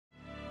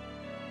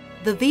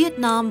The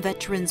Vietnam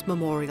Veterans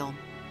Memorial,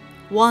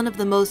 one of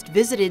the most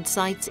visited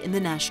sites in the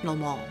National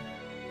Mall.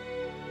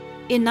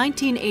 In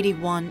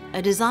 1981,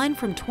 a design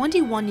from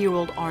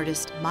 21-year-old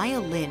artist Maya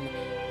Lin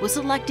was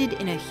selected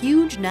in a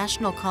huge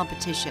national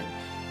competition,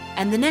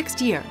 and the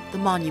next year the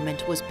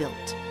monument was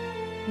built.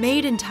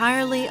 Made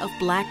entirely of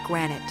black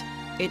granite,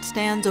 it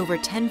stands over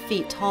 10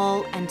 feet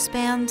tall and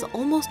spans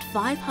almost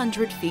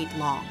 500 feet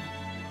long.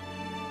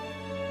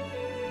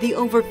 The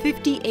over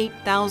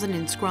 58,000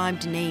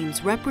 inscribed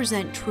names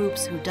represent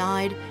troops who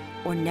died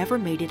or never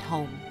made it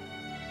home.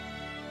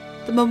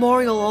 The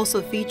memorial also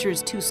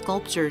features 2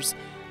 sculptures,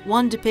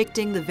 one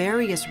depicting the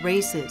various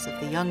races of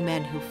the young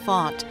men who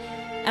fought,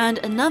 and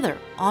another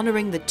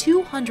honoring the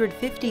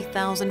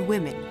 250,000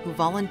 women who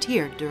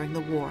volunteered during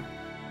the war.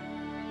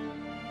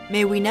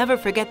 May we never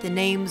forget the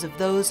names of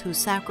those who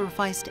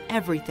sacrificed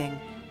everything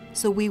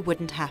so we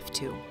wouldn't have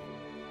to.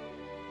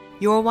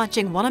 You're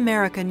watching One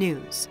America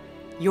News.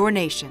 Your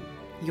nation,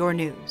 your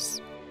news.